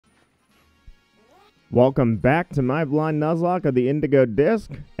Welcome back to my blind Nuzlocke of the Indigo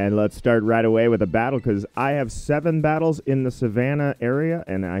Disk, and let's start right away with a battle because I have 7 battles in the Savannah area,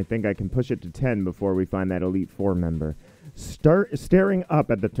 and I think I can push it to 10 before we find that Elite 4 member. Staring up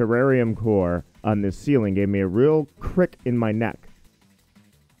at the terrarium core on this ceiling gave me a real crick in my neck.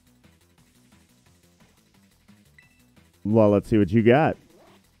 Well, let's see what you got.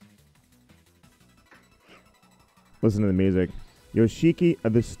 Listen to the music. Yoshiki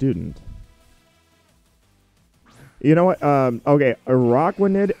the student. You know what? Okay,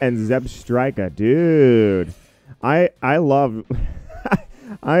 Araquanid and Zebstrika, dude. I love.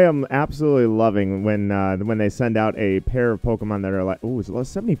 I am absolutely loving when they send out a pair of Pokemon that are like, oh, it's level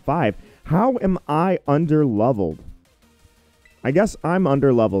 75. How am I under-leveled? I guess I'm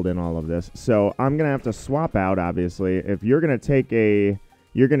under-leveled in all of this, so I'm gonna have to swap out. Obviously, if you're gonna take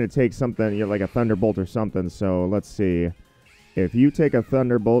something, you're like a Thunderbolt or something. So let's see. If you take a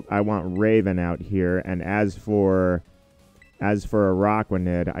Thunderbolt, I want Raven out here. And as for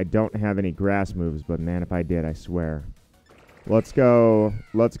Araquanid, I don't have any grass moves, but man, if I did, I swear. Let's go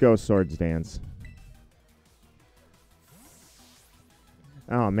Swords Dance.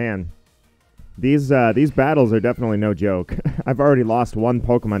 Oh man. These battles are definitely no joke. I've already lost one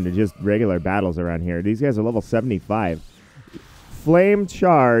Pokemon to just regular battles around here. These guys are level 75. Flame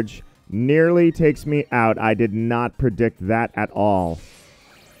Charge nearly takes me out. I did not predict that at all.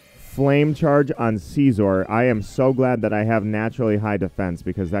 Flame Charge on Scizor. I am so glad that I have naturally high defense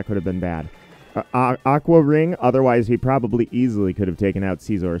because that could have been bad. Aqua Ring, otherwise he probably easily could have taken out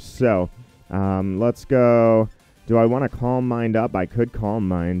Scizor. So, let's go. Do I want to Calm Mind up? I could Calm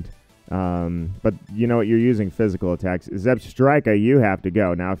Mind. But you know what? You're using physical attacks. Zebstrika, you have to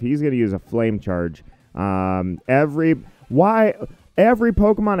go. Now, if he's going to use a Flame Charge, every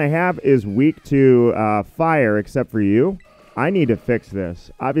Pokemon I have is weak to fire except for you. I need to fix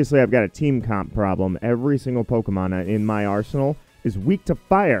this. Obviously, I've got a team comp problem. Every single Pokemon in my arsenal is weak to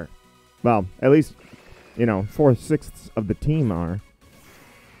fire. Well, at least, 4/6 of the team are.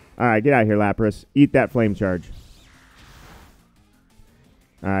 All right, get out of here, Lapras. Eat that Flame Charge.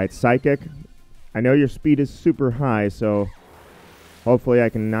 All right, Psychic. I know your speed is super high, so hopefully I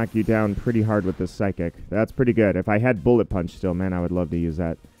can knock you down pretty hard with this Psychic. That's pretty good. If I had Bullet Punch still, man, I would love to use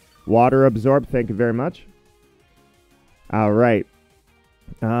that. Water Absorb, thank you very much. All right.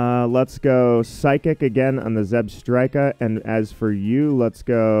 Let's go Psychic again on the Zebstrika. And as for you, let's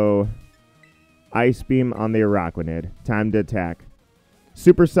go Ice Beam on the Araquanid. Time to attack.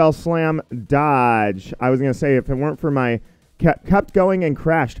 Supercell Slam, dodge. I was going to say, if it weren't for my... Kept going and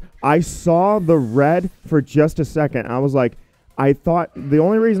crashed. I saw the red for just a second. I was like... the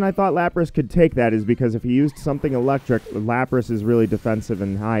only reason I thought Lapras could take that is because if he used something electric, Lapras is really defensive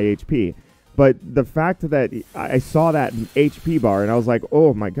and high HP. But the fact that I saw that HP bar, and I was like,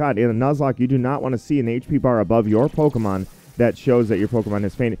 oh my god, in a Nuzlocke, you do not want to see an HP bar above your Pokemon that shows that your Pokemon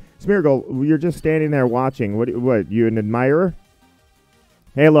is fainted. Smeargle, you're just standing there watching. What, you an admirer?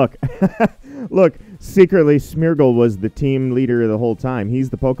 Hey, look. Look, secretly, Smeargle was the team leader the whole time. He's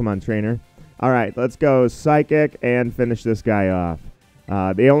the Pokemon trainer. All right, let's go Psychic and finish this guy off.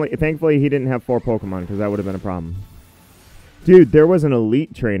 Thankfully, he didn't have 4 Pokemon because that would have been a problem. Dude, there was an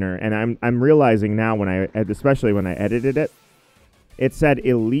Elite trainer, and I'm realizing now especially when I edited it, it said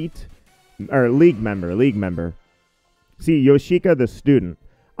Elite or League member. See, Yoshika the student.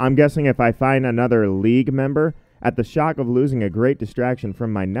 I'm guessing if I find another League member, at the shock of losing a great distraction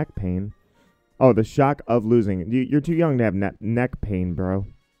from my neck pain. Oh, the shock of losing. You're too young to have neck pain, bro.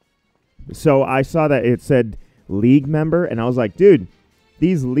 So I saw that it said League member, and I was like, dude,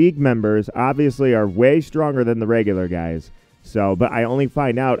 these League members obviously are way stronger than the regular guys. So, but I only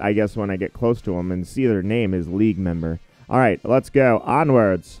find out, I guess, when I get close to them and see their name is League member. All right, let's go.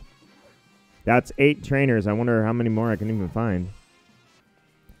 Onwards. That's 8 trainers. I wonder how many more I can even find.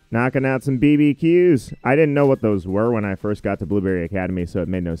 Knocking out some BBQs. I didn't know what those were when I first got to Blueberry Academy, so it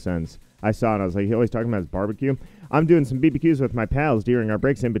made no sense. I saw it, and I was like, he always talking about his barbecue. I'm doing some BBQs with my pals during our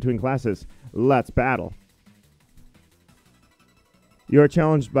breaks in between classes. Let's battle. You are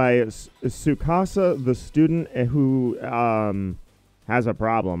challenged by Tsukasa, the student who has a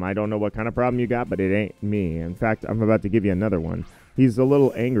problem. I don't know what kind of problem you got, but it ain't me. In fact, I'm about to give you another one. He's a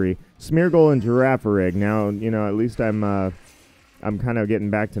little angry. Smeargle and Girafarig. Now, at least I'm kind of getting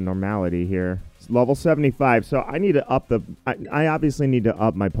back to normality here. It's level 75, so I need to up the... I obviously need to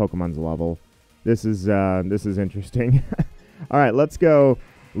up my Pokemon's level. This is interesting. All right, let's go...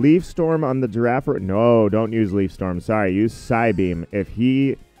 Leaf Storm on the Girafarig. No, don't use Leaf Storm. Sorry, use Psybeam. If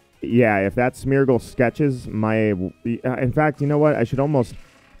that Smeargle sketches my... in fact, you know what? I should almost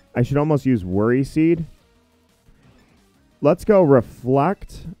use Worry Seed. Let's go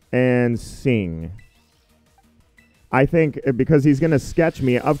Reflect and Sing. I think because he's going to sketch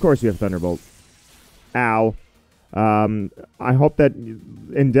me. Of course you have Thunderbolt. Ow. I hope that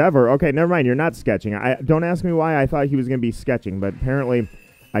Endeavor. Okay, never mind. You're not sketching. Don't ask me why I thought he was going to be sketching, but apparently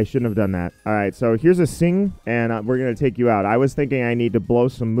I shouldn't have done that. All right, so here's a Sing, and we're going to take you out. I was thinking I need to blow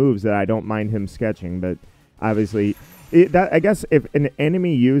some moves that I don't mind him sketching, but obviously, I guess if an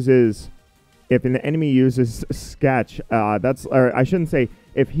enemy uses sketch, or I shouldn't say,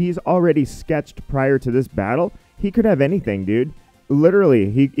 if he's already sketched prior to this battle, he could have anything, dude. Literally,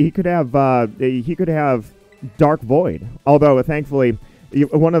 he could have Dark Void. Although, thankfully,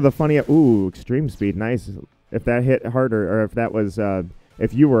 one of the funny... Ooh, Extreme Speed, nice. If that hit harder, or if that was...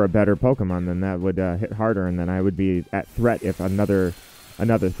 if you were a better Pokemon, then that would hit harder, and then I would be at threat if another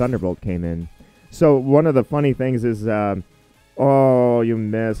Thunderbolt came in. So, one of the funny things is... oh, you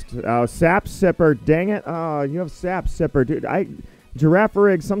missed. Oh, Sap Sipper, dang it. Oh, you have Sap Sipper, dude.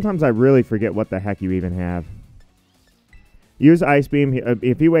 Girafarig, sometimes I really forget what the heck you even have. Use Ice Beam.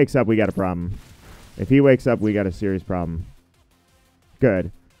 If he wakes up, we got a problem. If he wakes up, we got a serious problem.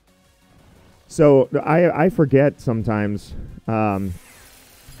 Good. So, I forget sometimes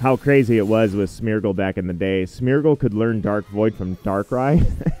how crazy it was with Smeargle back in the day. Smeargle could learn Dark Void from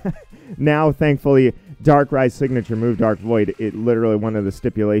Darkrai. Now, thankfully, Darkrai's signature move, Dark Void, it literally one of the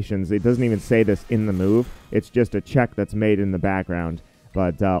stipulations. It doesn't even say this in the move. It's just a check that's made in the background.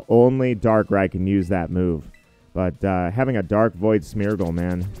 But only Darkrai can use that move. But having a Dark Void Smeargle,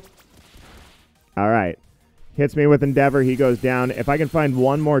 man. All right. Hits me with Endeavor. He goes down. If I can find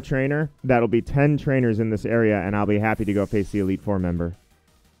one more trainer, that'll be 10 trainers in this area, and I'll be happy to go face the Elite Four member.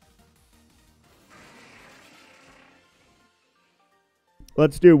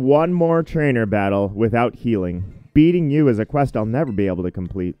 Let's do one more trainer battle without healing. Beating you is a quest I'll never be able to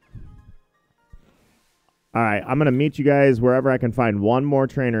complete. All right, I'm going to meet you guys wherever I can find one more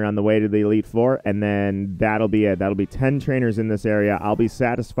trainer on the way to the Elite Four, and then that'll be it. That'll be 10 trainers in this area. I'll be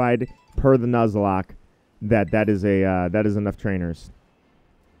satisfied per the Nuzlocke that is enough trainers.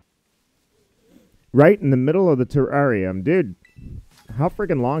 Right in the middle of the terrarium. Dude, how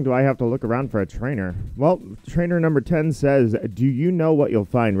freaking long do I have to look around for a trainer? Well, trainer number 10 says, do you know what you'll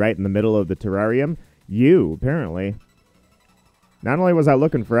find right in the middle of the terrarium? You, apparently. Not only was I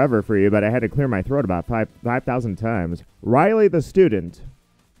looking forever for you, but I had to clear my throat about 5,000 times. Riley the student.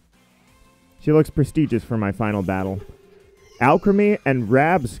 She looks prestigious for my final battle. Alchemy and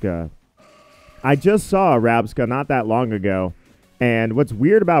Rabska. I just saw a Rabska not that long ago. And what's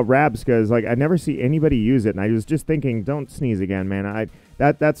weird about Rabska is, like, I never see anybody use it. And I was just thinking, don't sneeze again, man.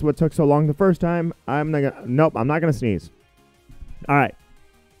 That's what took so long the first time. Nope, I'm not going to sneeze. All right.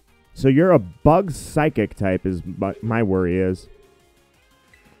 So you're a bug psychic type is my worry is.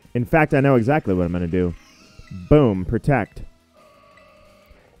 In fact, I know exactly what I'm going to do. Boom, protect.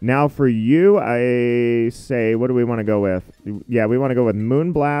 Now for you, I say, what do we want to go with? Yeah, we want to go with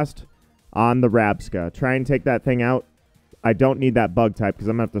Moonblast on the Rabska. Try and take that thing out. I don't need that bug type because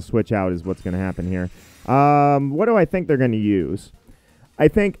I'm going to have to switch out is what's going to happen here. What do I think they're going to use? I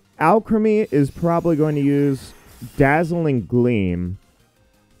think Alchemy is probably going to use Dazzling Gleam.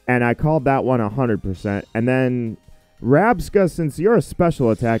 And I called that one 100%. And then Rabska, since you're a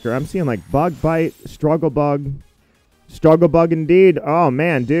special attacker, I'm seeing like Bug Bite, Struggle Bug. Struggle Bug indeed. Oh,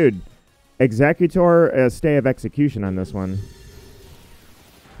 man, dude. Executor, Stay of Execution on this one.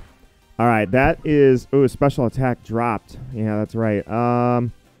 All right, that is... Ooh, special attack dropped. Yeah, that's right.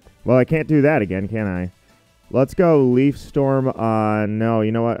 Well, I can't do that again, can I? Let's go Leaf Storm on... No,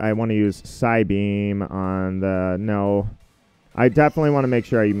 you know what? I want to use Psybeam on the... No. I definitely want to make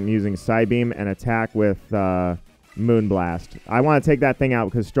sure I'm using Psybeam and attack with Moonblast. I want to take that thing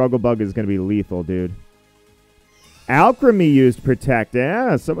out because Struggle Bug is going to be lethal, dude. Alchemy used Protect.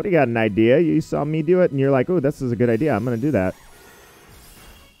 Yeah, somebody got an idea. You saw me do it, and you're like, oh, this is a good idea. I'm going to do that.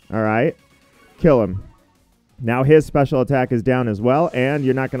 All right. Kill him. Now his special attack is down as well, and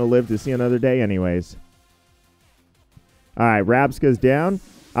you're not going to live to see another day anyways. All right, Rabska's down.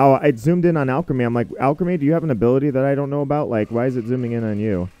 Oh, I zoomed in on Alchemy. I'm like, Alchemy, do you have an ability that I don't know about? Like, why is it zooming in on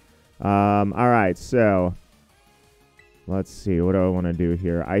you? All right, so let's see. What do I want to do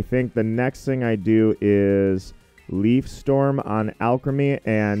here? I think the next thing I do is Leaf Storm on Alchemy,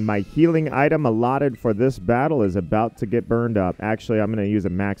 and my healing item allotted for this battle is about to get burned up. Actually, I'm going to use a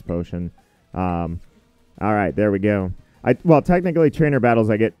max potion. All right, there we go. Well, technically, trainer battles,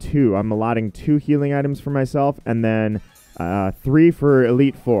 I get 2. I'm allotting 2 healing items for myself, and then 3 for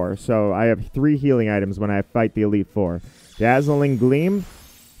Elite Four. So I have 3 healing items when I fight the Elite Four. Dazzling Gleam.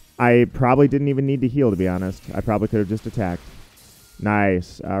 I probably didn't even need to heal, to be honest. I probably could have just attacked.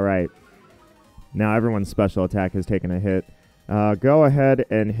 Nice. All right. Now everyone's special attack has taken a hit. Go ahead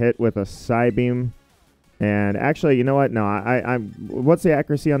and hit with a Psybeam And actually, you know what? No, I'm. What's the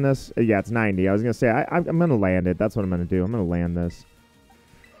accuracy on this? Yeah, it's 90. I was gonna say I'm gonna land it. That's what I'm gonna do. I'm gonna land this.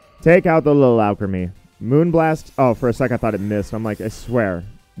 Take out the little alchemy. Moonblast. Oh, for a sec I thought it missed. I'm like, I swear,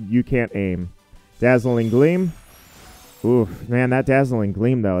 you can't aim. Dazzling Gleam. Oof, man, that Dazzling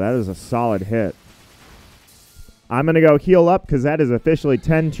Gleam though, that is a solid hit. I'm gonna go heal up because that is officially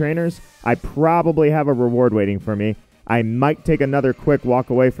 10 trainers. I probably have a reward waiting for me. I might take another quick walk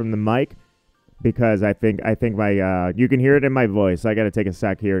away from the mic because I think my you can hear it in my voice. I got to take a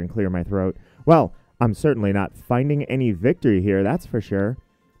sec here and clear my throat. Well, I'm certainly not finding any victory here. That's for sure.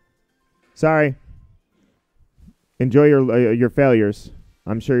 Sorry. Enjoy your failures.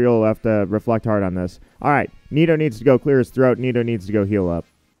 I'm sure you'll have to reflect hard on this. All right, Nito needs to go clear his throat. Nito needs to go heal up.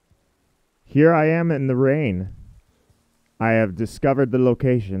 Here I am in the rain. I have discovered the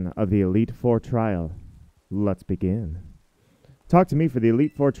location of the Elite Four trial. Let's begin. Talk to me for the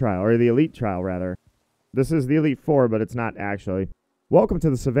Elite Four trial, or the Elite trial, rather. This is the Elite Four, but it's not actually. Welcome to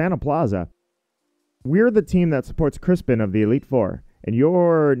the Savannah Plaza. We're the team that supports Crispin of the Elite Four, and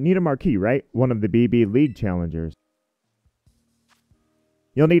you're Nita Marquis, right? One of the BB League challengers.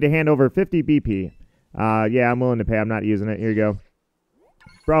 You'll need to hand over 50 BP. Yeah, I'm willing to pay. I'm not using it. Here you go.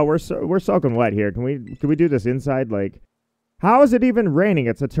 Bro, we're soaking wet here. Can we do this inside? Like, how is it even raining?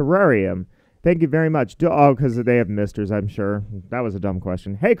 It's a terrarium. Thank you very much. Oh, because they have misters, I'm sure. That was a dumb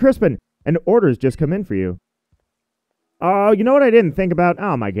question. Hey, Crispin, an order's just come in for you. Oh, you know what I didn't think about?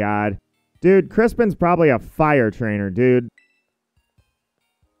 Oh, my God. Dude, Crispin's probably a fire trainer, dude.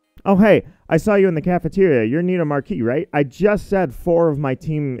 Oh, hey, I saw you in the cafeteria. You're Nita Marquis, right? I just said 4 of my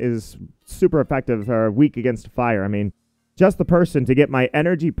team is super effective or weak against fire. I mean, just the person to get my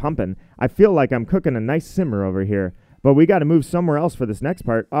energy pumping. I feel like I'm cooking a nice simmer over here. But we got to move somewhere else for this next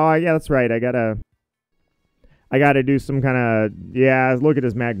part. Oh, yeah, that's right. I gotta do some kind of, yeah, look at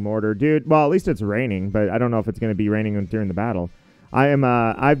his mag mortar. Dude, well, at least it's raining, but I don't know if it's going to be raining during the battle.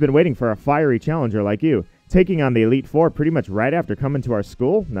 I've been waiting for a fiery challenger like you. Taking on the Elite Four pretty much right after coming to our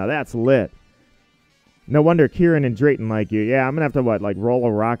school? Now that's lit. No wonder Kieran and Drayton like you. Yeah, I'm going to have to, what, like roll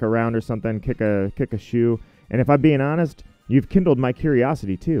a rock around or something, kick a shoe. And if I'm being honest, you've kindled my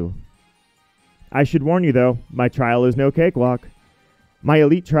curiosity too. I should warn you, though, my trial is no cakewalk. My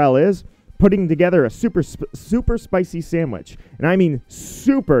elite trial is putting together a super spicy sandwich. And I mean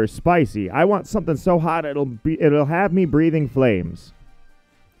super spicy. I want something so hot it'll have me breathing flames.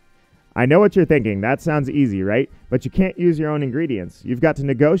 I know what you're thinking. That sounds easy, right? But you can't use your own ingredients. You've got to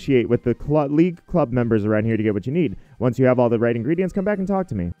negotiate with the league club members around here to get what you need. Once you have all the right ingredients, come back and talk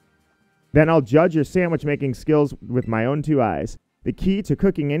to me. Then I'll judge your sandwich making skills with my own 2 eyes. The key to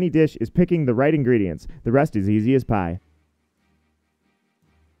cooking any dish is picking the right ingredients. The rest is easy as pie.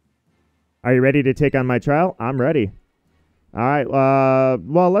 Are you ready to take on my trial? I'm ready. All right,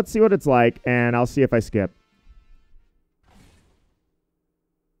 well, let's see what it's like, and I'll see if I skip.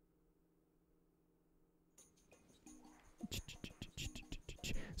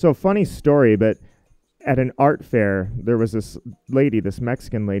 So, funny story, but at an art fair, there was this lady, this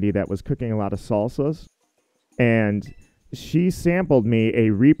Mexican lady, that was cooking a lot of salsas, and she sampled me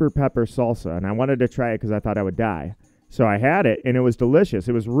a Reaper pepper salsa, and I wanted to try it because I thought I would die. So I had it, and it was delicious.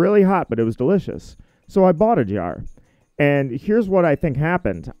 It was really hot, but it was delicious. So I bought a jar. And here's what I think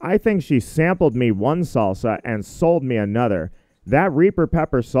happened. I think she sampled me one salsa and sold me another. That Reaper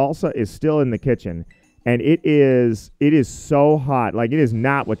pepper salsa is still in the kitchen. And it is so hot. Like, it is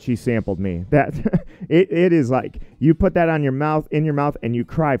not what she sampled me. That it is like you put that on your mouth, in your mouth, and you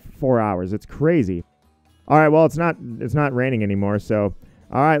cry for 4 hours. It's crazy. All right, well, it's not raining anymore, so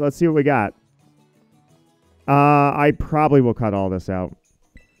all right, let's see what we got. I probably will cut all this out.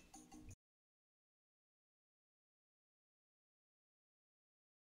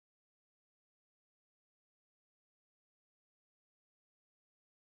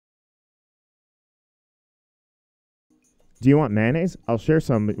 Do you want mayonnaise? I'll share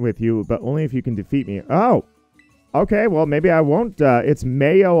some with you, but only if you can defeat me. Oh, okay, well, maybe I won't. It's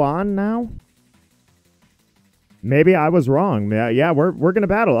mayo on now? Maybe I was wrong. Yeah, we're going to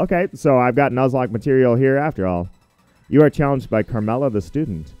battle. Okay, so I've got Nuzlocke material here after all. You are challenged by Carmela the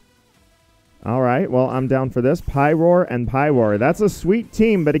student. All right, well, I'm down for this. Pyroar and Pyroar. That's a sweet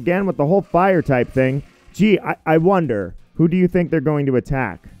team, but again, with the whole fire type thing, gee, I wonder, who do you think they're going to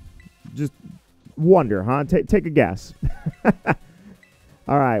attack? Just wonder, huh? Take a guess.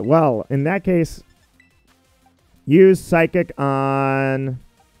 All right, well, in that case, use Psychic on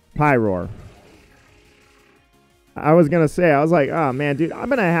Pyroar. I was going to say, I was like, oh, man, dude, I'm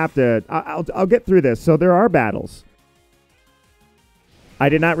going to have to, I'll get through this. So there are battles. I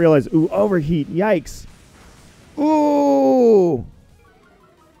did not realize, ooh, overheat, yikes. Ooh.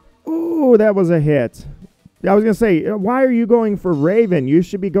 Ooh, that was a hit. Yeah, I was going to say, why are you going for Raven? You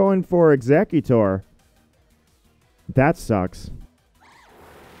should be going for Executor. That sucks.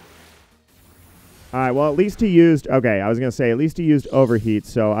 All right, well, at least he used... Okay, I was going to say, at least he used Overheat,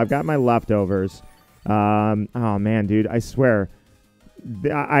 so I've got my leftovers. Oh, man, dude, I swear.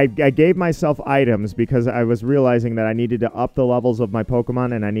 I gave myself items because I was realizing that I needed to up the levels of my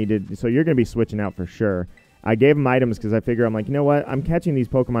Pokemon, and I needed... So you're going to be switching out for sure. I gave him items because I figure I'm like, you know what? I'm catching these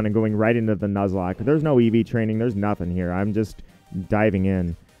Pokemon and going right into the Nuzlocke. There's no EV training. There's nothing here. I'm just diving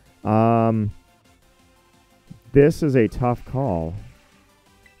in. This is a tough call.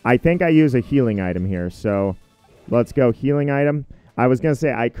 I think I use a healing item here, so let's go healing item. I was going to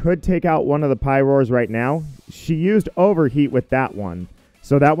say I could take out one of the Pyroars right now. She used Overheat with that one,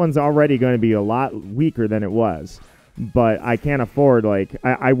 so that one's already going to be a lot weaker than it was. But I can't afford, like,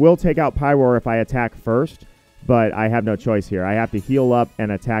 I will take out Pyroar if I attack first, but I have no choice here. I have to heal up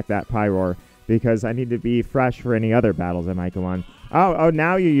and attack that Pyroar because I need to be fresh for any other battles I might go on. Oh,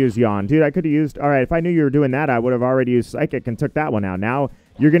 now you use Yawn. Dude, I could have used... All right, if I knew you were doing that, I would have already used Psychic and took that one out. Now...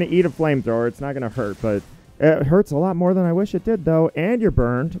 You're going to eat a flamethrower. It's not going to hurt, but it hurts a lot more than I wish it did, though. And you're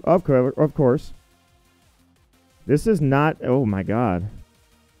burned, of course. This is not... Oh, my God.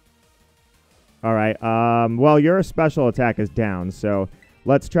 All right. Well, your special attack is down, so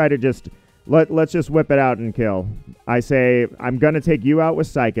let's try to just... Let's just whip it out and kill. I say I'm going to take you out with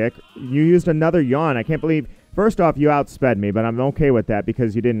Psychic. You used another Yawn. I can't believe... First off, you outsped me, but I'm okay with that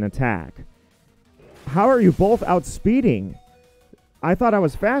because you didn't attack. How are you both outspeeding? I thought I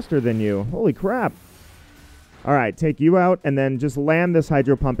was faster than you. Holy crap. All right, take you out and then just land this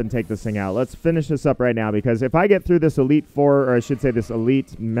Hydro Pump and take this thing out. Let's finish this up right now because if I get through this Elite Four, or I should say this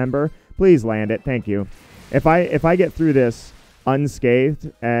Elite member, please land it. Thank you. If I get through this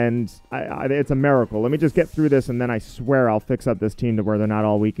unscathed, and it's a miracle. Let me just get through this and then I swear I'll fix up this team to where they're not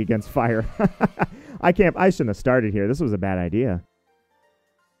all weak against fire. I shouldn't have started here. This was a bad idea.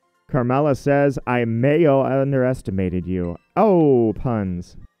 Carmela says, I may have underestimated you. Oh,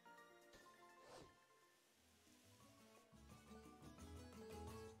 puns.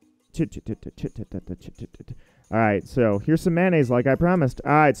 All right, so here's some mayonnaise like I promised.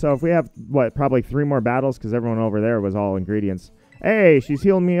 All right, so if we have, what, probably 3 more battles because everyone over there was all ingredients. Hey, she's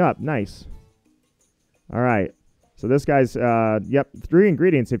healing me up. Nice. All right, so this guy's, yep, 3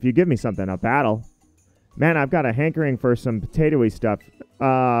 ingredients if you give me something. A battle. Man, I've got a hankering for some potato-y stuff.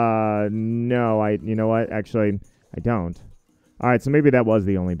 No, you know what? Actually, I don't. All right, so maybe that was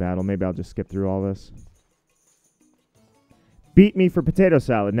the only battle. Maybe I'll just skip through all this. Beat me for potato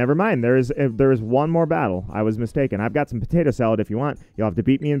salad. Never mind. There is one more battle. I was mistaken. I've got some potato salad if you want. You'll have to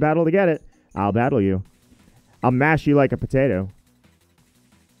beat me in battle to get it. I'll battle you. I'll mash you like a potato.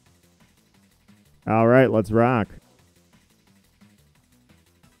 All right, let's rock.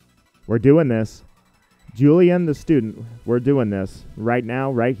 We're doing this. Julian the student, we're doing this right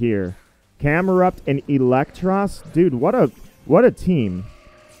now, right here. Camerupt and Electros, dude, what a team.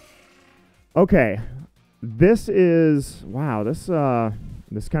 Okay, this is wow. This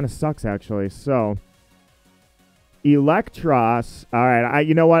kind of sucks actually. So, Electros. All right,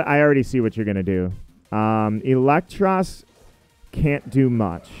 you know what? I already see what you're gonna do. Electros can't do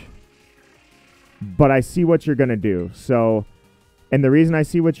much, but I see what you're gonna do. So. And the reason I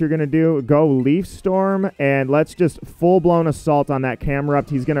see what you're going to do, go Leaf Storm, and let's just full-blown assault on that Camerupt.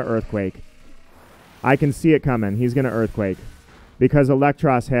 He's going to Earthquake. I can see it coming. He's going to Earthquake. Because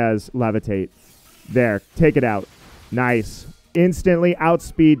Electros has Levitate. There. Take it out. Nice. Instantly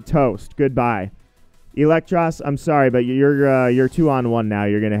outspeed Toast. Goodbye. Electros, I'm sorry, but you're 2-on-1 now.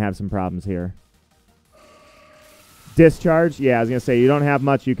 You're going to have some problems here. Discharge? Yeah, I was going to say, you don't have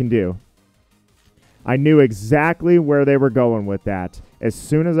much you can do. I knew exactly where they were going with that. As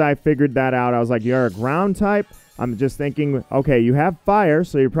soon as I figured that out, I was like, you're a ground type? I'm just thinking, okay, you have fire,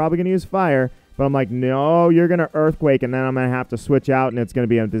 so you're probably going to use fire. But I'm like, no, you're going to Earthquake, and then I'm going to have to switch out, and it's going to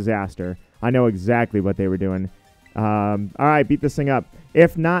be a disaster. I know exactly what they were doing. All right, beat this thing up.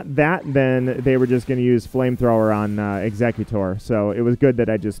 If not that, then they were just going to use Flamethrower on Executor. So it was good that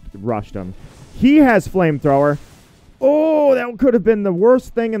I just rushed him. He has Flamethrower. Oh, that could have been the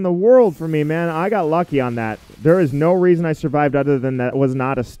worst thing in the world for me, man. I got lucky on that. There is no reason I survived other than that was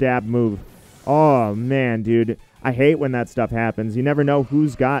not a stab move. Oh, man, dude. I hate when that stuff happens. You never know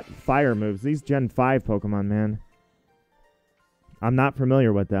who's got fire moves. These Gen 5 Pokemon, man. I'm not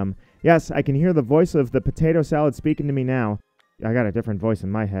familiar with them. Yes, I can hear the voice of the potato salad speaking to me now. I got a different voice in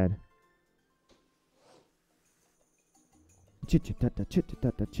my head.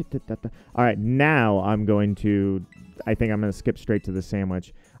 All right, now I'm going to... I think I'm going to skip straight to the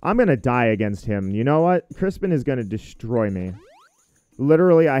sandwich. I'm going to die against him. You know what? Crispin is going to destroy me.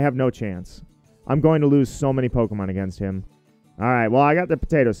 Literally, I have no chance. I'm going to lose so many Pokemon against him. All right, well, I got the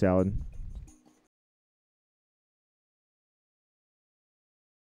potato salad.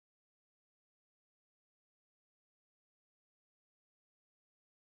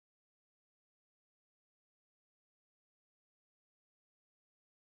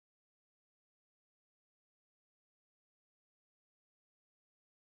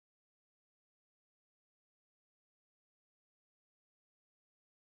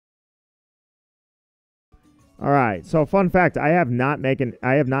 All right. So fun fact, I have not made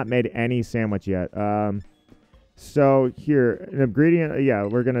any sandwich yet. So here, an ingredient. Yeah,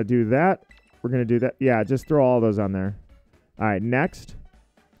 we're gonna do that. We're gonna do that. Yeah, just throw all those on there. All right. Next,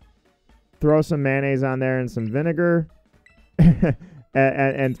 throw some mayonnaise on there and some vinegar,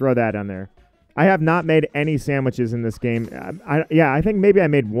 and throw that on there. I have not made any sandwiches in this game. Yeah, I think maybe I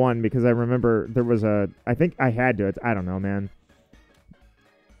made one because I remember there was a. I think I had to. I don't know, man.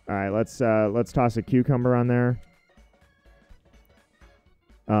 All right, let's toss a cucumber on there.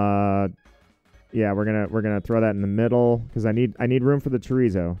 Yeah, we're gonna throw that in the middle because I need room for the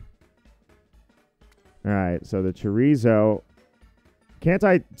chorizo. All right, so the chorizo. Can't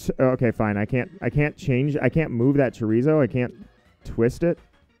I? Okay, fine. I can't change. I can't move that chorizo. I can't twist it.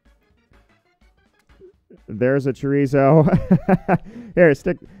 There's a chorizo. Here,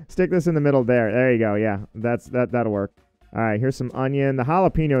 stick this in the middle there. There you go. Yeah, that'll work. All right, here's some onion. The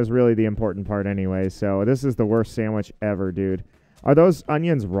jalapeno is really the important part anyway, so this is the worst sandwich ever, dude. Are those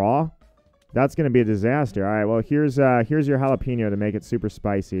onions raw? That's going to be a disaster. All right, well, here's your jalapeno to make it super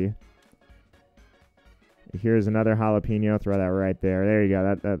spicy. Here's another jalapeno. Throw that right there. There you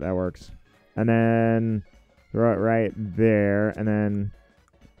go. That works. And then throw it right there, and then...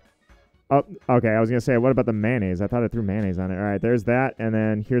 Oh, okay, I was going to say, what about the mayonnaise? I thought I threw mayonnaise on it. All right, there's that, and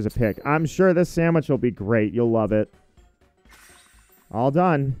then here's a pick. I'm sure this sandwich will be great. You'll love it. All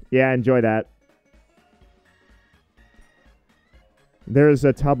done. Yeah, enjoy that. There's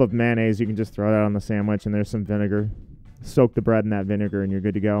a tub of mayonnaise. You can just throw that on the sandwich, and there's some vinegar. Soak the bread in that vinegar, and you're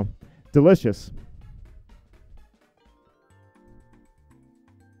good to go. Delicious.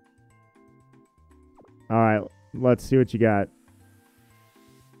 All right, let's see what you got.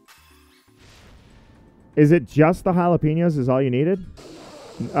 Is it just the jalapenos is all you needed?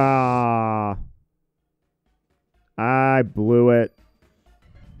 I blew it.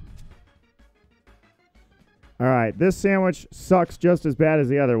 All right, this sandwich sucks just as bad as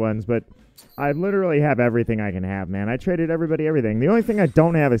the other ones, but I literally have everything I can have, man. I traded everybody everything. The only thing I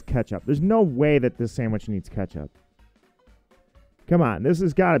don't have is ketchup. There's no way that this sandwich needs ketchup. Come on, this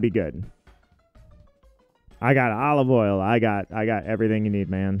has got to be good. I got olive oil. I got everything you need,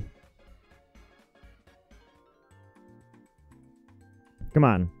 man. Come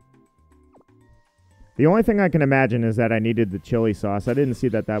on. The only thing I can imagine is that I needed the chili sauce. I didn't see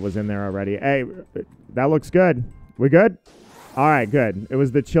that was in there already. Hey, that looks good. We good? All right, good. It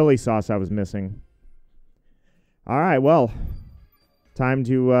was the chili sauce I was missing. All right, well, time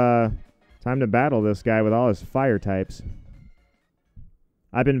to battle this guy with all his fire types.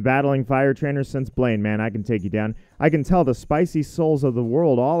 I've been battling fire trainers since Blaine, man. I can take you down. I can tell the spicy souls of the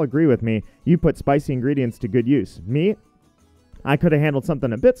world all agree with me. You put spicy ingredients to good use. Me? I could have handled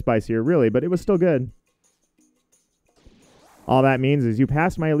something a bit spicier, really, but it was still good. All that means is you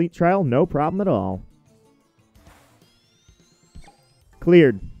passed my elite trial, no problem at all.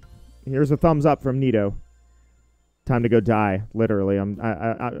 Cleared. Here's a thumbs up from Nito. Time to go die, literally.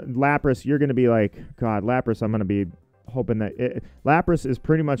 Lapras, you're going to be like, God, Lapras, I'm going to be hoping that... Lapras is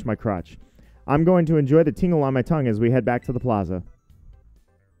pretty much my crutch. I'm going to enjoy the tingle on my tongue as we head back to the plaza.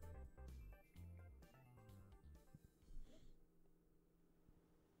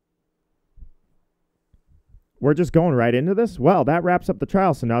 We're just going right into this? Well, that wraps up the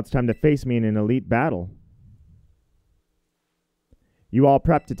trial, so now it's time to face me in an elite battle. You all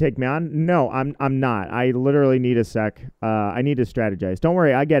prepped to take me on? No, I'm not. I literally need a sec. I need to strategize. Don't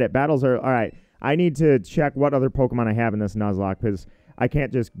worry, I get it. Battles are... All right, I need to check what other Pokemon I have in this Nuzlocke, because I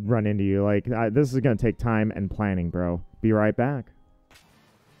can't just run into you. Like, this is going to take time and planning, bro. Be right back.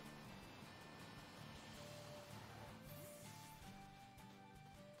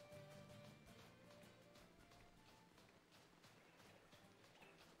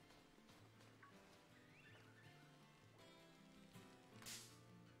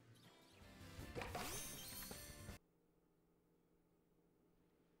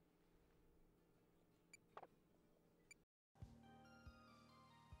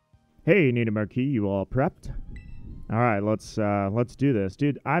 Hey, Nita Marquis, you all prepped? All right, let's do this,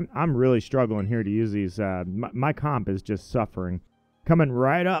 dude. I'm really struggling here to use these. My comp is just suffering, coming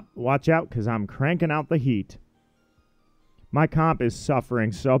right up. Watch out, cause I'm cranking out the heat. My comp is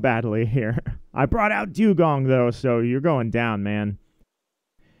suffering so badly here. I brought out Dugong, though, so you're going down, man.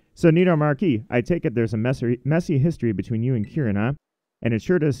 So, Nito Marquis, I take it there's a messy history between you and Kieran, huh? And it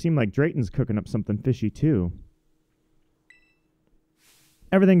sure does seem like Drayton's cooking up something fishy, too.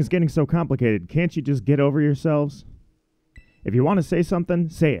 Everything's getting so complicated. Can't you just get over yourselves? If you want to say something,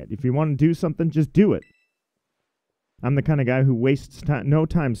 say it. If you want to do something, just do it. I'm the kind of guy who wastes no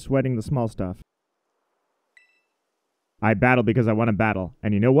time sweating the small stuff. I battle because I want to battle.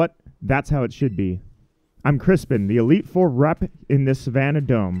 And you know what? That's how it should be. I'm Crispin, the Elite Four rep in this Savannah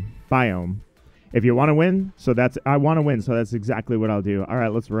biome. If you want to win, I want to win, so that's exactly what I'll do. All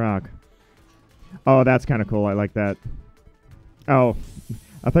right, let's rock. Oh, that's kind of cool. I like that. Oh,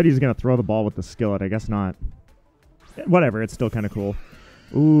 I thought he was going to throw the ball with the skillet. I guess not. Whatever, it's still kind of cool.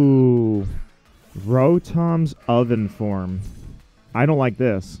 Ooh. Rotom's oven form. I don't like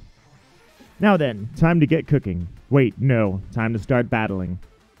this. Now then, time to get cooking. Wait, no. Time to start battling.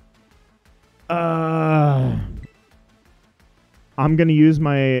 I'm going to use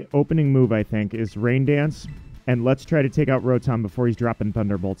my opening move, I think, is Rain Dance. And let's try to take out Rotom before he's dropping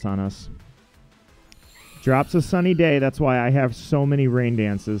Thunderbolts on us. Drops a sunny day. That's why I have so many Rain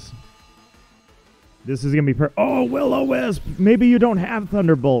Dances. This is going to be oh, Will-O-Wisp! Maybe you don't have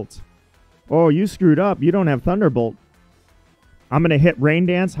Thunderbolt. Oh, you screwed up. You don't have Thunderbolt. I'm going to hit Rain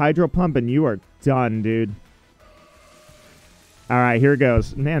Dance, Hydro Pump, and you are done, dude. All right, here it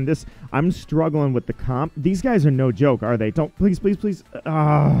goes. Man, I'm struggling with the comp. These guys are no joke, are they? Don't, please, please, please.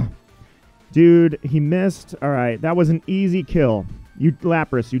 Dude, he missed. All right, that was an easy kill.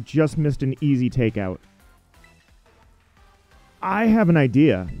 Lapras, you just missed an easy takeout. I have an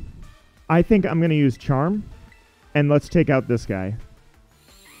idea. I think I'm going to use Charm, and let's take out this guy.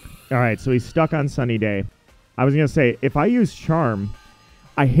 All right, so he's stuck on Sunny Day. I was going to say, if I use Charm,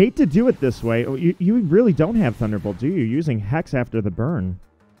 I hate to do it this way. You really don't have Thunderbolt, do you? You're using Hex after the burn.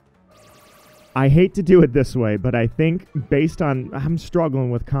 I hate to do it this way, but I think based on... I'm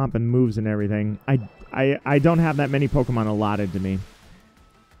struggling with comp and moves and everything. I don't have that many Pokemon allotted to me.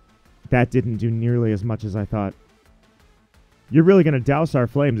 That didn't do nearly as much as I thought. You're really going to douse our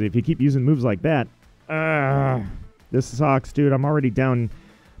flames if you keep using moves like that. This sucks, dude. I'm already down.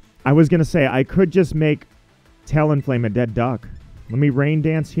 I was going to say, I could just make Talonflame a dead duck. Let me Rain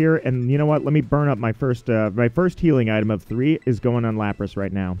Dance here, and you know what? Let me burn up my first healing item of 3 is going on Lapras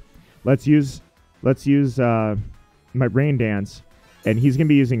right now. Let's use my Rain Dance, and he's going to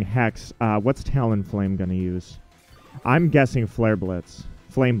be using Hex. What's Talonflame going to use? I'm guessing Flare Blitz.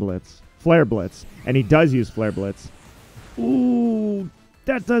 Flame Blitz. Flare Blitz. And he does use Flare Blitz. Ooh,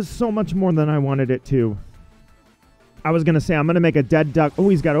 that does so much more than I wanted it to. I was going to say, I'm going to make a dead duck. Oh,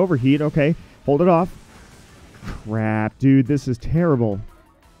 he's got Overheat. Okay, hold it off. Crap, dude, this is terrible.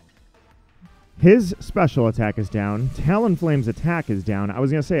 His special attack is down. Talonflame's attack is down. I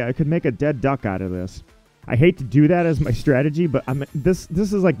was going to say, I could make a dead duck out of this. I hate to do that as my strategy, but this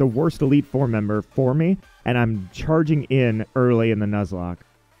is like the worst Elite Four member for me, and I'm charging in early in the Nuzlocke.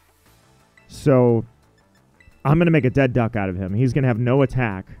 So... I'm going to make a dead duck out of him. He's going to have no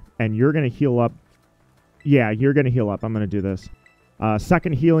attack, and you're going to heal up. Yeah, you're going to heal up. I'm going to do this.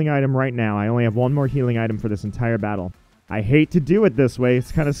 Second healing item right now. I only have one more healing item for this entire battle. I hate to do it this way.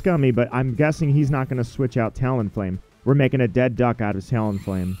 It's kind of scummy, but I'm guessing he's not going to switch out Talonflame. We're making a dead duck out of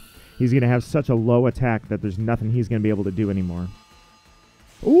Talonflame. He's going to have such a low attack that there's nothing he's going to be able to do anymore.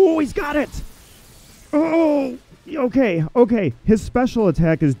 Oh, he's got it! Oh, okay, okay. His special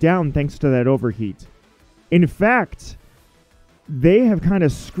attack is down thanks to that Overheat. In fact, they have kind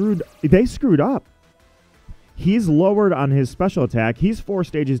of screwed up. He's lowered on his special attack. He's 4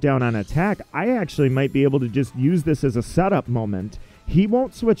 stages down on attack. I actually might be able to just use this as a setup moment. He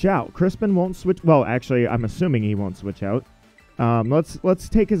won't switch out. Crispin won't switch. Well, actually, I'm assuming he won't switch out. Let's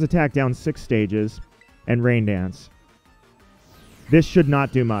take his attack down 6 stages and Rain Dance. This should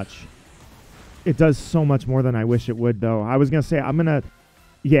not do much. It does so much more than I wish it would, though. I was going to say, I'm going to...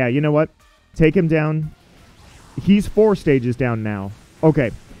 Yeah, you know what? Take him down. He's 4 stages down now.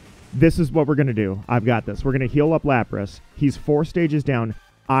 Okay, this is what we're going to do. I've got this. We're going to heal up Lapras. He's 4 stages down.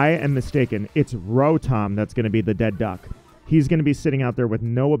 I am mistaken. It's Rotom that's going to be the dead duck. He's going to be sitting out there with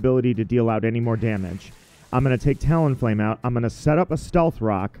no ability to deal out any more damage. I'm going to take Talonflame out. I'm going to set up a Stealth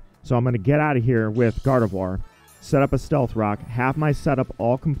Rock. So I'm going to get out of here with Gardevoir. Set up a Stealth Rock. Have my setup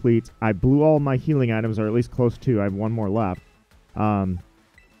all complete. I blew all my healing items, or at least close to. I have 1 more left.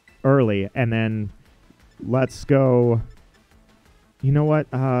 Early. And then... Let's go. You know what?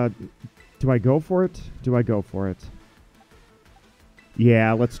 Do I go for it? Do I go for it?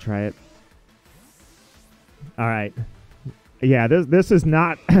 Yeah, let's try it. All right. Yeah, this is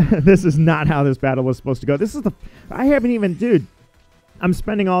not this is not how this battle was supposed to go. This is I haven't even, dude. I'm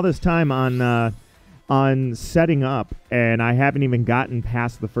spending all this time on setting up, and I haven't even gotten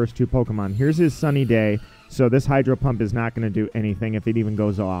past the first 2 Pokemon. Here's his Sunny Day, so this Hydro Pump is not going to do anything if it even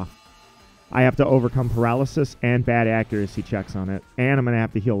goes off. I have to overcome paralysis and bad accuracy checks on it, and I'm going to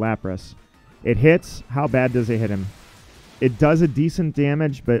have to heal Lapras. It hits. How bad does it hit him? It does a decent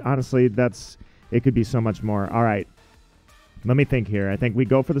damage, but honestly, it could be so much more. All right. Let me think here. I think we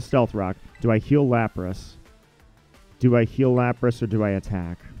go for the Stealth Rock. Do I heal Lapras? Do I heal Lapras or do I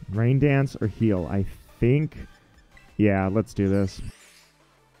attack? Rain Dance or heal? I think... Yeah, let's do this.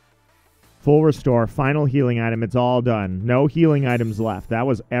 Full Restore. Final healing item. It's all done. No healing items left. That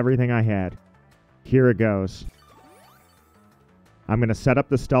was everything I had. Here it goes. I'm going to set up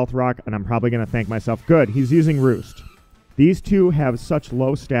the Stealth Rock, and I'm probably going to thank myself. Good. He's using Roost. These two have such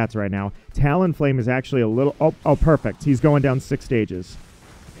low stats right now. Talonflame is actually a little... Oh, perfect. He's going down 6 stages.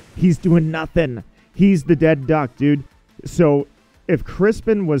 He's doing nothing. He's the dead duck, dude. So, if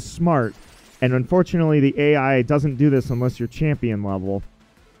Crispin was smart, and unfortunately the AI doesn't do this unless you're champion level,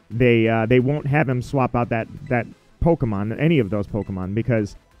 they won't have him swap out that Pokemon, any of those Pokemon,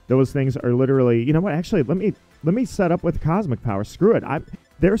 because those things are literally... You know what? Actually, let me set up with Cosmic Power. Screw it.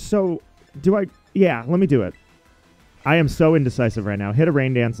 They're so... Yeah, let me do it. I am so indecisive right now. Hit a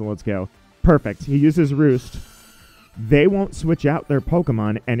Rain Dance and let's go. Perfect. He uses Roost. They won't switch out their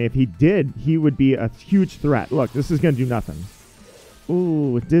Pokemon, and if he did, he would be a huge threat. Look, this is going to do nothing.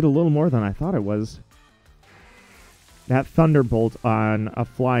 Ooh, it did a little more than I thought it was. That Thunderbolt on a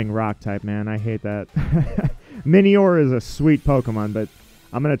flying rock type, man. I hate that. Minior is a sweet Pokemon, but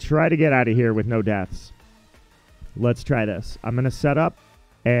I'm going to try to get out of here with no deaths. Let's try this. I'm going to set up,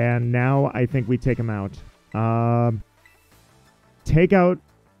 and now I think we take him out. Take out...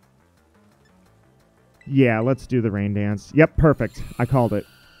 Yeah, let's do the Rain Dance. Yep, perfect. I called it.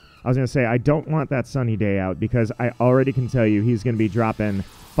 I was going to say, I don't want that Sunny Day out because I already can tell you he's going to be dropping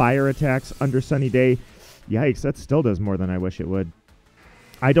fire attacks under Sunny Day. Yikes, that still does more than I wish it would.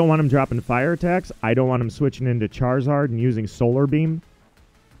 I don't want him dropping fire attacks. I don't want him switching into Charizard and using Solar Beam.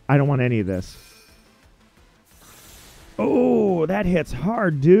 I don't want any of this. Oh, that hits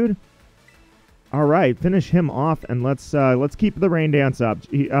hard, dude. All right, finish him off, and let's keep the Rain Dance up.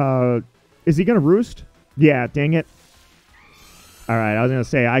 Is he going to Roost? Yeah, dang it. All right, I was going to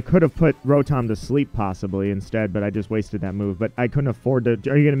say, I could have put Rotom to sleep possibly instead, but I just wasted that move. But I couldn't afford to...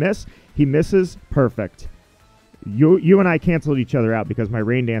 Are you going to miss? He misses. Perfect. You and I canceled each other out because my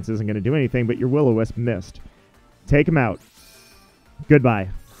Rain Dance isn't going to do anything, but your Will-O-Wisp missed. Take him out. Goodbye.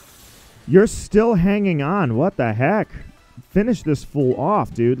 You're still hanging on. What the heck? Finish this fool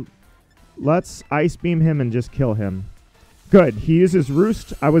off, dude. Let's Ice Beam him and just kill him. Good. He uses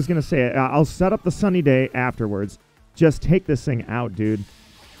Roost. I was going to say, I'll set up the Sunny Day afterwards. Just take this thing out, dude.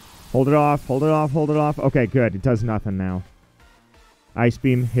 Hold it off, hold it off, hold it off. Okay, good. It does nothing now. Ice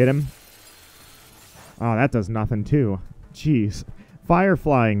Beam, hit him. Oh, that does nothing, too. Jeez. Fire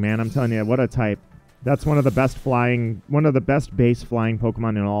Flying, man. I'm telling you, what a type. That's one of the best base flying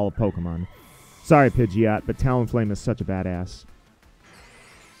Pokemon in all of Pokemon. Sorry, Pidgeot, but Talonflame is such a badass.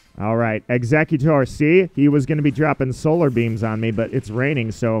 All right, Executor. See, he was going to be dropping solar beams on me, but it's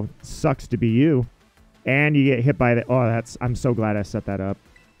raining, so sucks to be you. And you get hit by the... Oh, I'm so glad I set that up.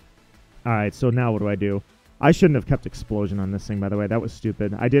 All right, so now what do? I shouldn't have kept Explosion on this thing, by the way. That was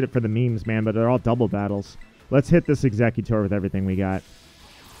stupid. I did it for the memes, man, but they're all double battles. Let's hit this Executor with everything we got.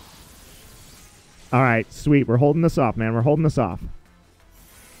 All right, sweet. We're holding this off, man. We're holding this off.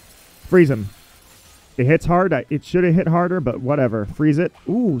 Freeze him. It hits hard. It should have hit harder, but whatever. Freeze it.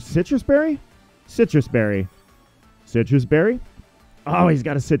 Ooh, Citrus Berry? Citrus Berry. Citrus Berry? Oh, he's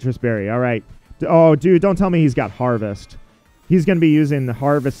got a Citrus Berry. All right. Oh, dude, don't tell me he's got Harvest. He's going to be using the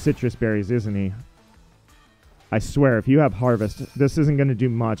Harvest Citrus Berries, isn't he? I swear, if you have Harvest, this isn't going to do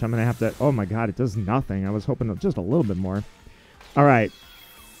much. I'm going to have to... Oh, my God, it does nothing. I was hoping just a little bit more. All right.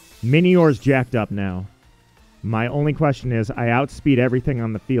 Minior's jacked up now. My only question is, I outspeed everything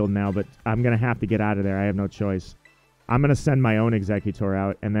on the field now, but I'm going to have to get out of there. I have no choice. I'm going to send my own Executor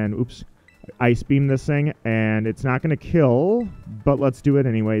out, and then, oops, Ice Beam this thing, and it's not going to kill, but let's do it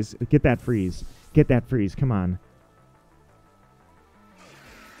anyways. Get that freeze. Get that freeze. Come on.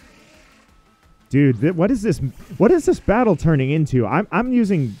 Dude, what is this? What is this battle turning into? I'm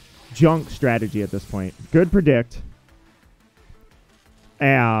using junk strategy at this point. Good predict.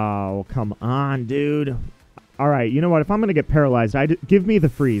 Ow, come on, dude. All right, you know what? If I'm going to get paralyzed, give me the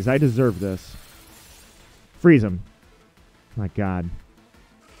freeze. I deserve this. Freeze him. My God.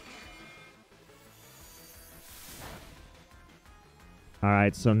 All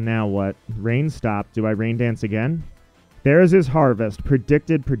right, so now what? Rain stop. Do I Rain Dance again? There's his Harvest.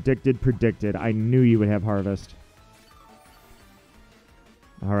 Predicted, predicted, predicted. I knew you would have Harvest.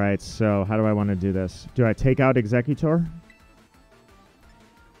 All right, so how do I want to do this? Do I take out Executor?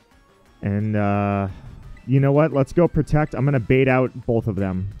 And, you know what? Let's go Protect. I'm going to bait out both of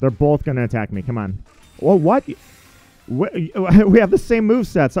them. They're both going to attack me. Come on. Well, what? We have the same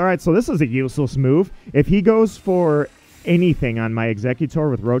movesets. All right, so this is a useless move. If he goes for anything on my Executor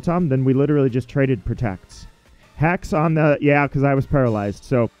with Rotom, then we literally just traded Protects. Hex on the... Yeah, because I was paralyzed.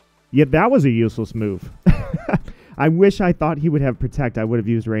 So, yeah, that was a useless move. I wish I thought he would have Protect. I would have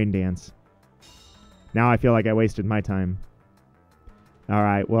used Rain Dance. Now I feel like I wasted my time. All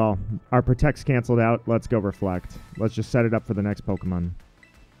right, well, our Protect's canceled out. Let's go Reflect. Let's just set it up for the next Pokemon.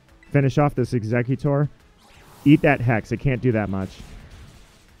 Finish off this Executor. Eat that Hex. It can't do that much.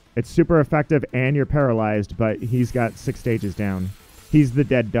 It's super effective and you're paralyzed, but he's got 6 stages down. He's the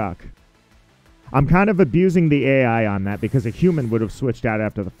dead duck. I'm kind of abusing the AI on that because a human would have switched out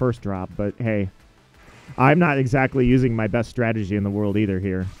after the first drop, but hey, I'm not exactly using my best strategy in the world either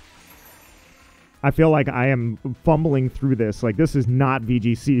here. I feel like I am fumbling through this. Like, this is not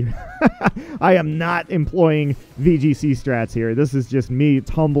VGC. I am not employing VGC strats here. This is just me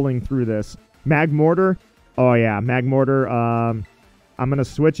tumbling through this. Magmortar. Oh, yeah. Magmortar. I'm going to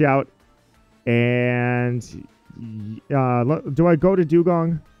switch out. And do I go to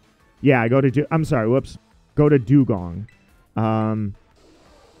Dugong? Yeah, I go to... I'm sorry. Whoops. Go to Dugong.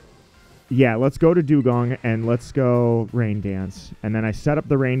 Yeah, let's go to Dugong and let's go Rain Dance. And then I set up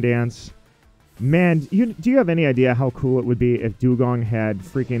the Rain Dance. Man, do you have any idea how cool it would be if Dugong had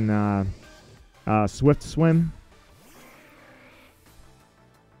freaking Swift Swim?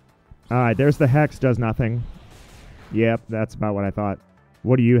 Alright, there's the Hex, does nothing. Yep, that's about what I thought.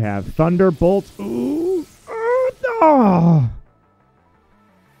 What do you have? Thunderbolt? Ooh! Oh!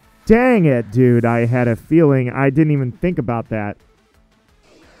 Dang it, dude. I had a feeling. I didn't even think about that.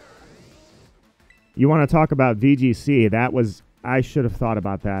 You want to talk about VGC? That was... I should have thought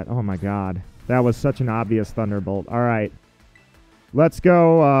about that. Oh, my God. That was such an obvious Thunderbolt. All right. Let's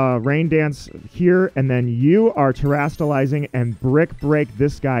go Rain Dance here, and then you are terastallizing and Brick Break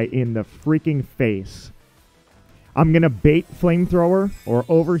this guy in the freaking face. I'm going to bait Flamethrower or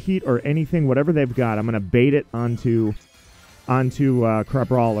Overheat or anything, whatever they've got. I'm going to bait it onto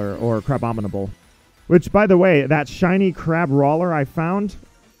Crabrawler or Crabominable. Which, by the way, that shiny Crabrawler I found,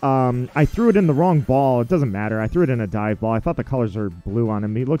 I threw it in the wrong ball. It doesn't matter. I threw it in a dive ball. I thought the colors are blue on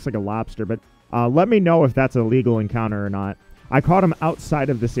him. He looks like a lobster, but let me know if that's a legal encounter or not. I caught him outside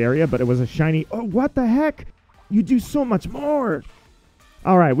of this area, but it was a shiny... Oh, what the heck? You do so much more.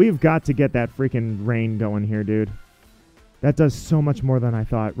 All right, we've got to get that freaking rain going here, dude. That does so much more than I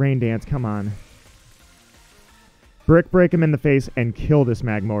thought. Rain Dance, come on. Brick Break him in the face and kill this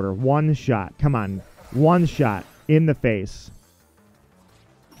Magmortar. One shot. Come on. One shot in the face.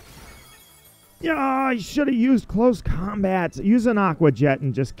 Yeah, I should have used close combat. Use an Aqua Jet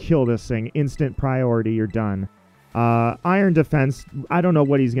and just kill this thing. Instant priority. You're done. Iron Defense. I don't know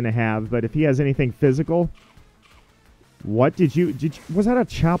what he's going to have, but if he has anything physical... What did you... Was that a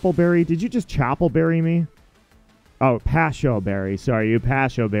Chapel Berry? Did you just Chapel Berry me? Oh, Pasho Berry. Sorry, you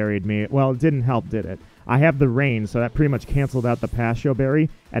Pasho Berried me. Well, it didn't help, did it? I have the rain, so that pretty much canceled out the Pasho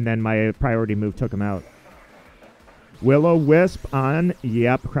Berry, and then my priority move took him out. Will-O-Wisp on...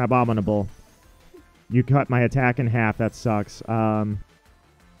 Yep, Crabominable. You cut my attack in half. That sucks. I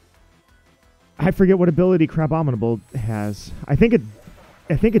forget what ability Crabominable has. I think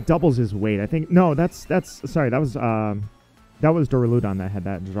it doubles his weight. I think no. That's sorry. That was Duraludon that had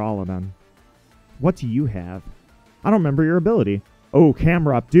that Drawlodon. What do you have? I don't remember your ability. Oh,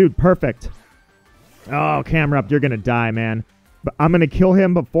 Camerupt, dude, perfect. Oh, Camerupt, you're gonna die, man. But I'm gonna kill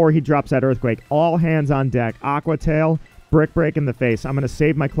him before he drops that Earthquake. All hands on deck. Aqua Tail, Brick Break in the face. I'm gonna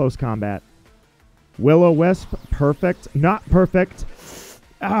save my close combat. Will-O-Wisp, perfect. Not perfect.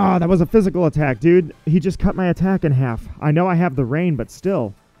 Ah, that was a physical attack, dude. He just cut my attack in half. I know I have the rain, but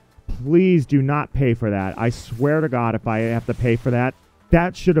still. Please do not pay for that. I swear to God, if I have to pay for that,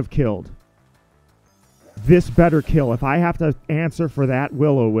 that should have killed. This better kill. If I have to answer for that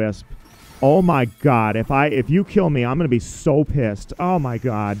Will-O-Wisp, oh my God. If you kill me, I'm going to be so pissed. Oh my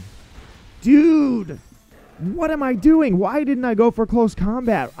God. Dude, what am I doing? Why didn't I go for close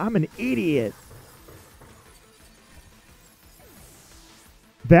combat? I'm an idiot.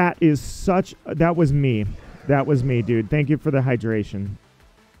 That was me. That was me, dude. Thank you for the hydration.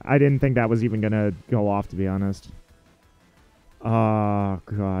 I didn't think that was even going to go off, to be honest. Oh,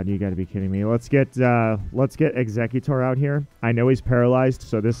 God, you got to be kidding me. Let's get Executor out here. I know he's paralyzed,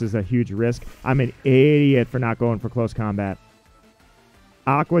 so this is a huge risk. I'm an idiot for not going for close combat.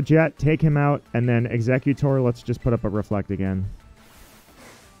 Aqua Jet, take him out, and then Executor, let's just put up a Reflect again.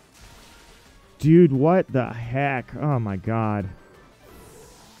 Dude, what the heck? Oh, my God.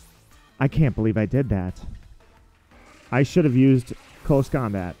 I can't believe I did that. I should have used close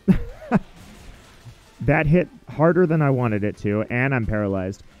combat. That hit harder than I wanted it to, and I'm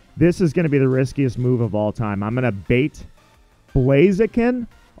paralyzed. This is going to be the riskiest move of all time. I'm going to bait Blaziken.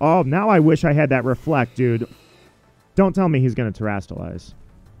 Oh, now I wish I had that reflect, dude. Don't tell me he's going to terrastalize.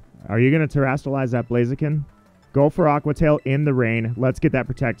 Are you going to terrastalize that Blaziken? Go for Aqua Tail in the rain. Let's get that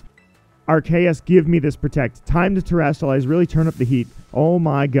protect. Arceus, give me this protect. Time to terrastalize. Really turn up the heat. Oh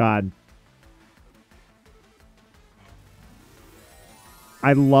my god.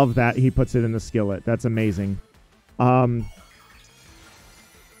 I love that he puts it in the skillet. That's amazing. I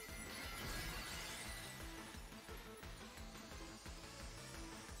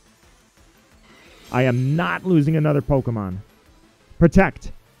am not losing another Pokemon.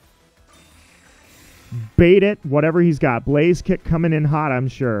 Protect. Bait it. Whatever he's got. Blaze Kick coming in hot, I'm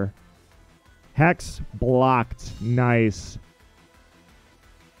sure. Hex blocked. Nice.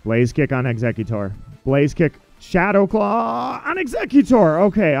 Blaze Kick on Executor. Blaze Kick. Shadow Claw on Executor.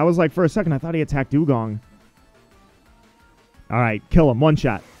 Okay, I was like, for a second, I thought he attacked Dugong. All right, kill him. One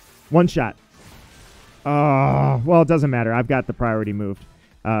shot. One shot. Well, it doesn't matter. I've got the priority move.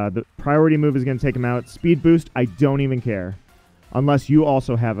 The priority move is going to take him out. Speed boost, I don't even care. Unless you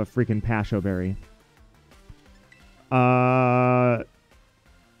also have a freaking Pasho Berry. I'm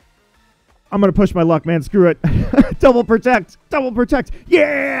going to push my luck, man. Screw it. Double protect. Double protect.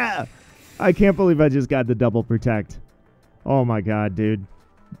 Yeah! I can't believe I just got the double protect. Oh my god, dude.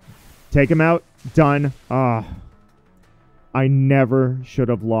 Take him out. Done. I never should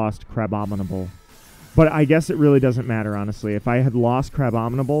have lost Crabominable. But I guess it really doesn't matter, honestly. If I had lost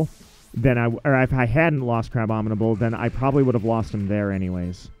Crabominable, then or if I hadn't lost Crabominable, then I probably would have lost him there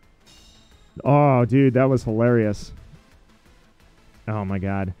anyways. Oh, dude, that was hilarious. Oh my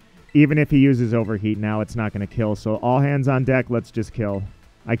god. Even if he uses Overheat now, it's not going to kill. So all hands on deck, let's just kill.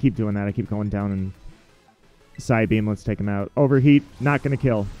 I keep doing that. I keep going down and side beam. Let's take him out. Overheat, not going to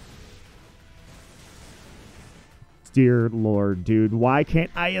kill. Dear Lord, dude. Why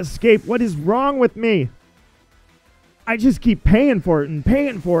can't I escape? What is wrong with me? I just keep paying for it and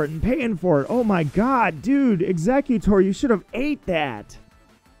paying for it and paying for it. Oh my god, dude. Executor, you should have ate that.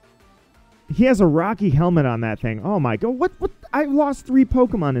 He has a rocky helmet on that thing. Oh my god. What? I lost 3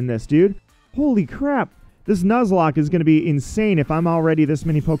 Pokemon in this, dude. Holy crap. This Nuzlocke is going to be insane if I'm already this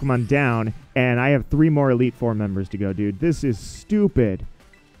many Pokemon down, and I have 3 more Elite Four members to go, dude. This is stupid.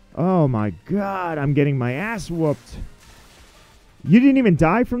 Oh my god, I'm getting my ass whooped. You didn't even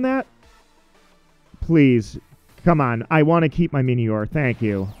die from that? Please. Come on. I want to keep my Meteor. Thank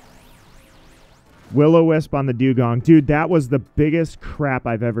you. Will-O-Wisp on the Dugong. Dude, that was the biggest crap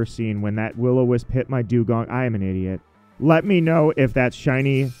I've ever seen when that Will-O-Wisp hit my Dugong. I am an idiot. Let me know if that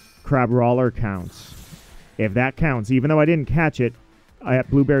shiny Crabrawler counts. If that counts, even though I didn't catch it at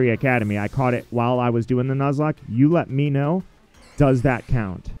Blueberry Academy, I caught it while I was doing the Nuzlocke. You let me know. Does that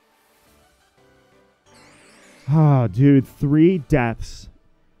count? Oh, dude, 3 deaths.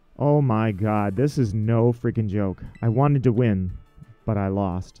 Oh my god, this is no freaking joke. I wanted to win, but I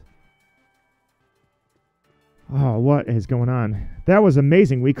lost. Oh, what is going on? That was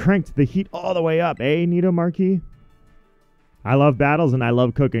amazing. We cranked the heat all the way up, eh, Nito Marquis? I love battles and I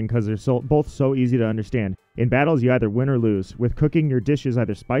love cooking because they're both so easy to understand. In battles, you either win or lose. With cooking, your dish is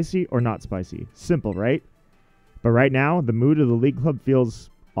either spicy or not spicy. Simple, right? But right now, the mood of the League Club feels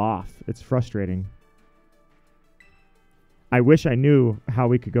off. It's frustrating. I wish I knew how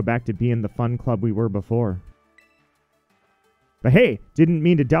we could go back to being the fun club we were before. But hey, didn't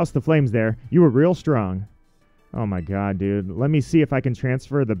mean to douse the flames there. You were real strong. Oh my god, dude. Let me see if I can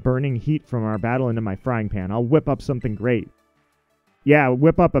transfer the burning heat from our battle into my frying pan. I'll whip up something great. Yeah,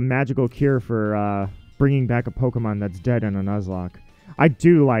 whip up a magical cure for bringing back a Pokemon that's dead in a Nuzlocke. I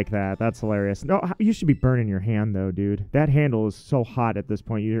do like that. That's hilarious. No, you should be burning your hand, though, dude. That handle is so hot at this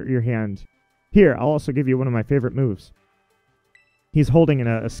point. Your hand. Here, I'll also give you one of my favorite moves. He's holding in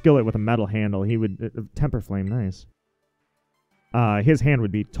a skillet with a metal handle. He would... Temper Flame, nice. His hand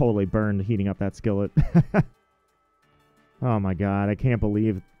would be totally burned heating up that skillet. Oh my god, I can't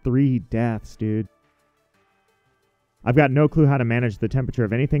believe 3 deaths, dude. I've got no clue how to manage the temperature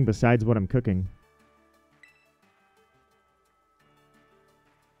of anything besides what I'm cooking.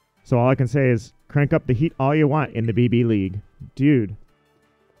 So all I can say is, crank up the heat all you want in the BB League. Dude.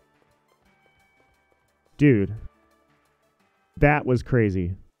 Dude. That was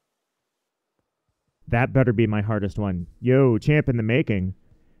crazy. That better be my hardest one. Yo, champ in the making.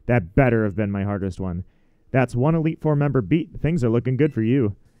 That better have been my hardest one. That's 1 Elite Four member beat. Things are looking good for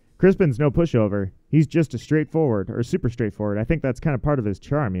you. Crispin's no pushover. He's just a straightforward, or super straightforward. I think that's kind of part of his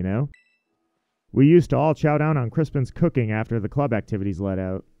charm, you know? We used to all chow down on Crispin's cooking after the club activities let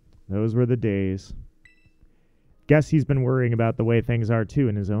out. Those were the days. Guess he's been worrying about the way things are, too,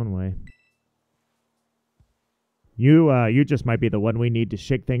 in his own way. You just might be the one we need to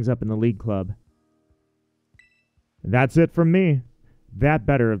shake things up in the league club. That's it from me. That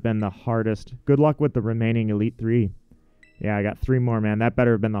better have been the hardest. Good luck with the remaining Elite 3. Yeah, I got 3 more, man. That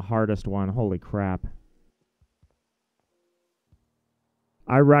better have been the hardest one. Holy crap.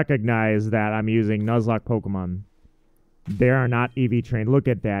 I recognize that I'm using Nuzlocke Pokemon. They are not EV trained. Look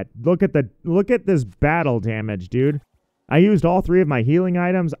at that. Look at this battle damage, dude. I used all 3 of my healing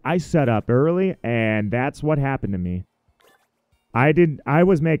items. I set up early, and that's what happened to me. I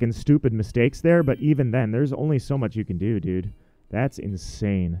was making stupid mistakes there, but even then, there's only so much you can do, dude. That's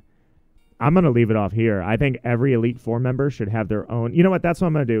insane. I'm going to leave it off here. I think every Elite 4 member should have their own. You know what? That's what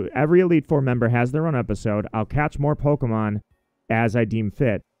I'm going to do. Every Elite 4 member has their own episode. I'll catch more Pokemon as I deem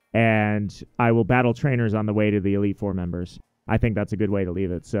fit, and I will battle trainers on the way to the Elite 4 members. I think that's a good way to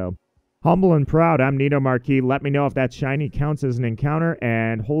leave it. So, humble and proud, I'm Nito Marquis. Let me know if that shiny counts as an encounter,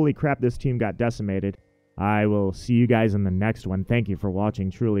 and holy crap, this team got decimated. I will see you guys in the next one. Thank you for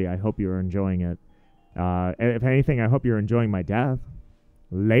watching. Truly, I hope you're enjoying it. If anything, I hope you're enjoying my death.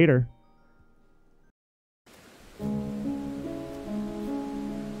 Later.